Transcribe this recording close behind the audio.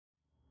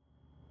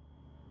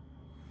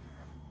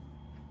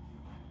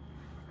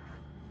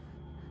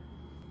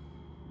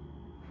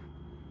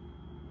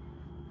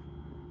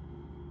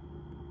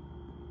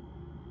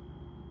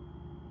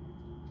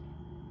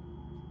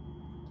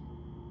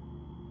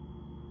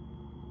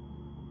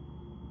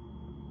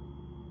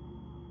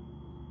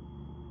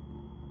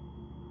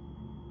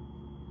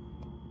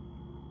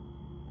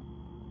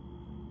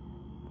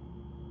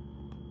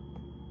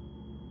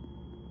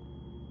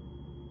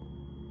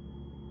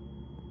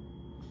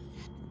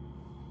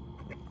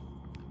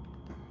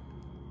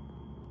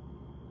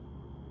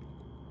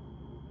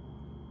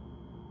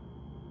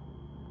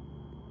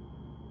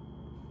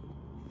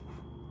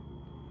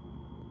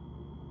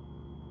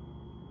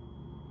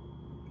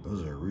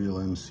Those are real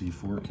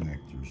MC4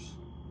 connectors.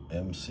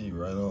 MC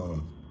right on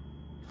them.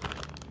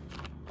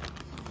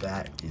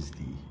 That is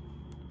the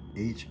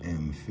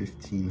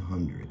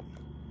HM1500.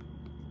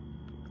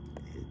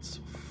 It's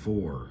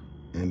 4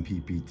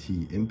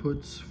 MPPT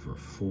inputs for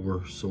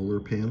 4 solar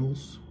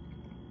panels.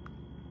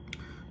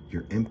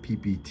 Your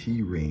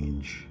MPPT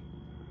range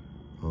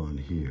on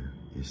here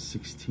is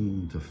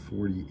 16 to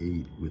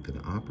 48 with an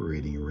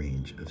operating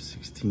range of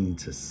 16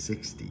 to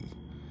 60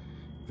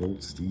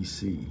 volts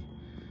DC.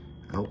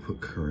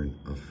 Output current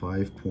of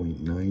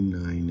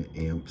 5.99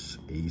 amps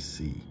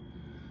AC.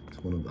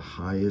 It's one of the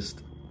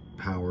highest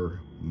power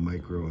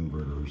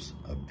microinverters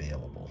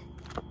available.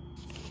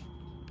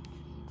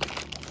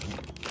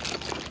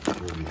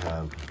 Here we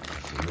have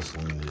the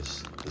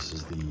miscellaneous. This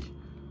is the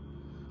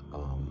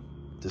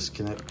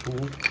disconnect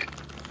tool,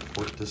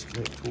 port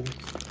disconnect tool,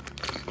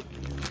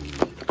 and the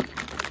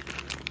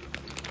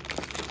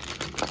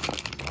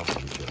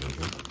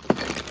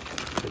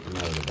take them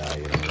out of the bag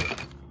anyway.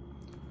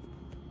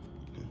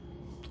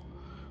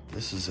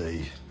 This is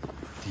a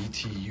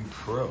DTU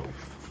Pro.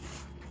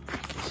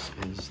 This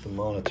is the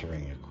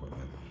monitoring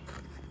equipment.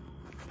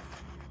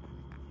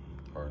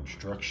 Our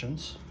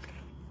instructions.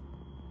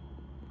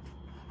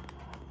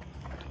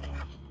 And,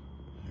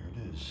 there it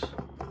is.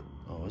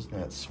 Oh, isn't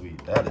that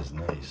sweet? That is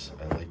nice.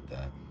 I like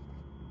that.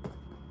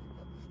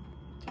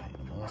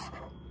 Tighten them up.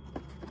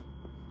 There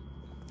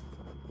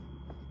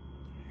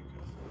you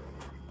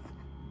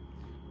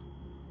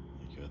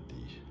go. You got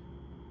the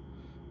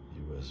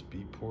USB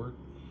port.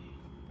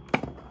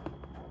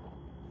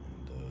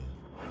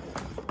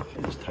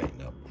 And just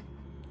tighten up.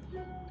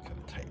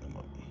 Gotta tighten them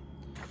up.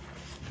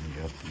 And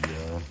you got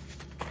the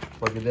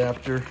plug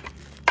adapter.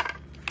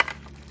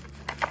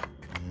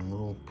 And a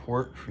little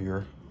port for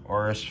your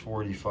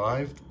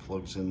RS-45 that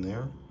plugs in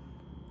there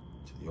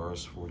to the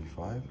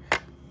RS-45,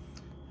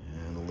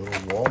 and a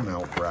little wall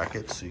mount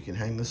bracket so you can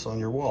hang this on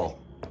your wall.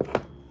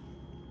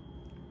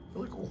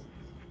 Really cool.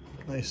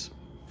 Nice.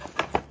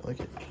 I like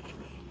it.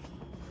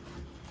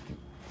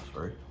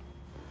 Sorry.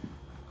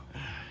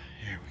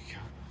 Here we go.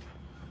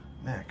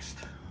 Next.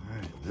 All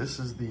right. This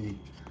is the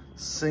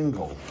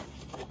single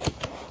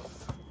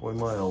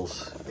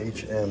Miles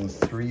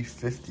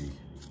HM350.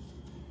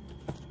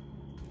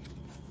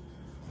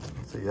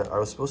 So yeah, I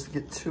was supposed to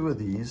get 2 of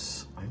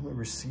these. I only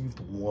received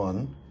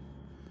 1.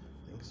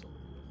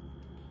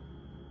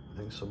 I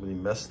think somebody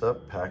messed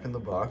up packing the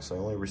box. I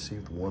only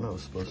received 1. I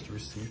was supposed to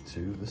receive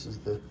 2. This is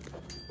the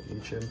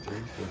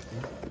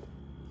HM350.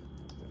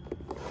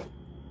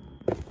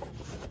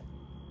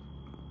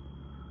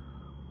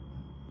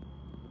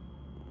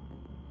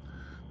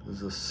 This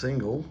is a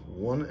single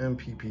 1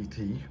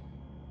 MPPT.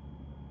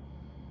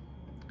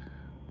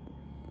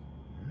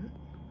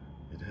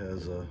 It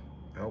has a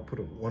output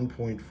of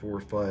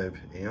 1.45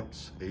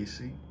 amps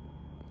AC.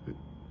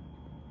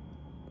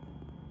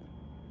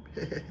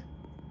 Love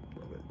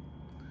it.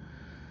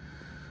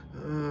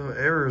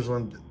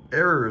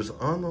 Errors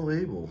on the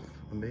label.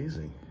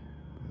 Amazing.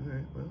 All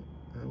right, well,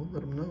 I will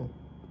let them know.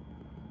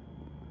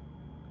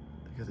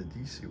 They got a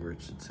DC where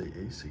it should say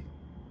AC.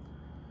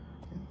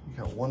 Okay, you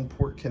got 1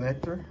 port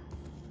connector,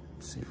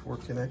 C4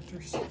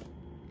 connectors.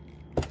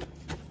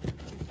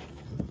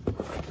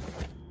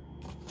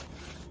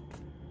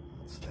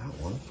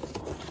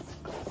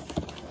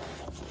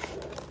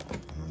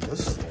 And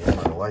this is the one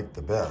I like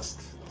the best.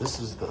 This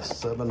is the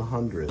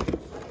 700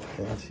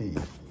 NT.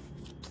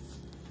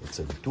 It's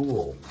a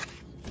dual.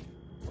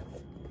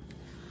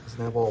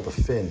 Doesn't have all the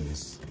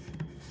fins.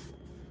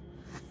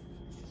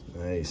 It's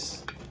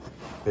nice,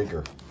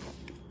 bigger.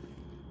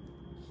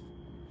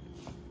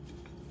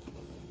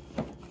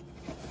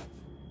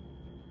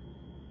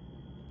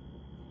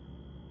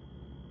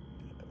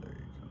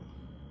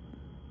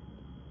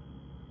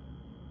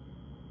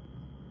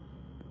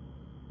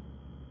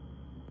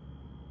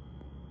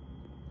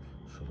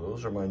 So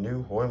those are my new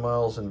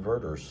Miles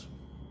inverters.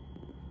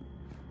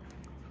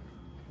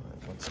 All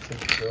right, let's take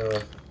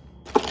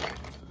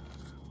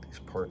these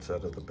parts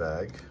out of the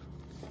bag.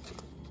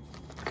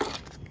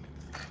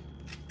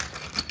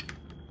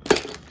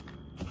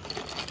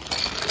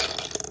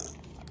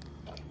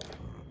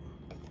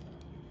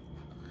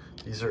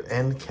 These are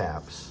end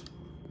caps,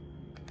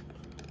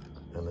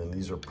 and then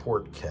these are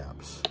port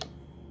caps.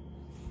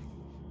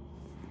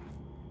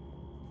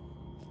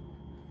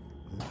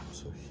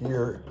 So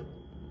here,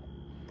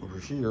 over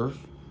here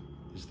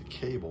is the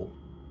cable.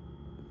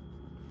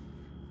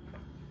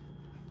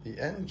 The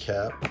end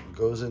cap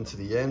goes into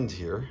the end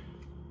here,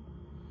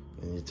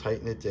 and you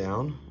tighten it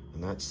down,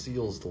 and that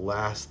seals the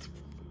last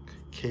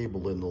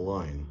cable in the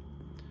line.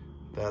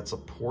 That's a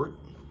port.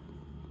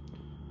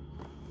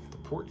 The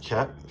port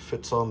cap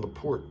fits on the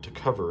port to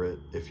cover it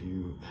if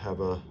you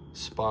have a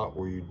spot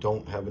where you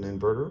don't have an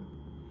inverter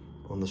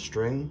on the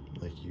string,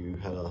 like you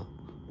had a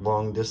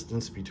long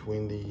distance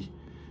between the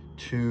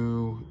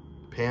 2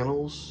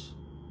 panels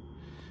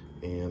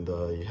and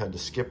you had to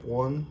skip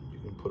one. You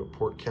can put a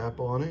port cap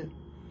on it.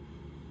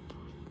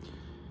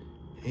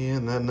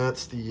 And then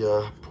that's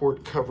the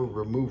port cover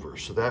remover.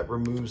 So that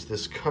removes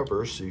this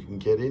cover so you can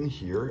get in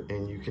here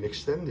and you can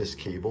extend this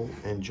cable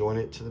and join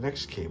it to the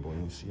next cable.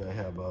 And you see I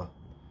have a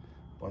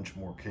bunch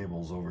more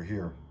cables over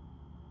here.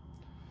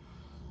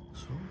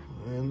 So,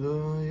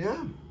 and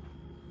yeah,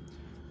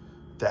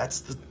 that's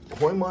the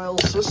Hoymile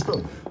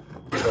system.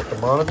 You've got the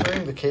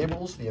monitoring, the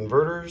cables, the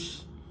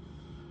inverters,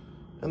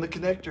 and the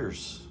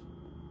connectors.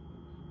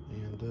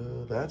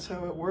 And that's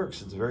how it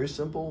works. It's very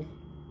simple,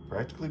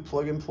 practically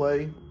plug and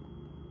play.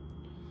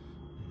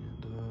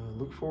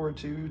 Look forward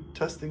to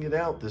testing it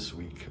out this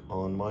week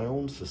on my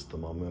own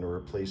system. I'm going to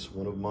replace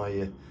one of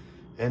my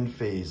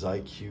Enphase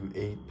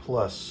IQ8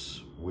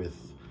 Plus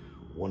with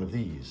one of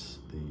these,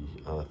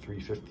 the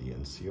 350,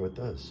 and see how it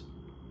does.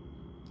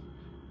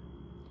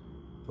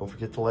 Don't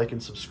forget to like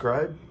and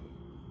subscribe.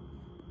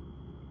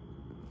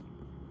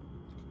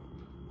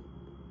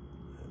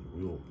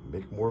 And we'll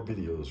make more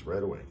videos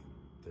right away.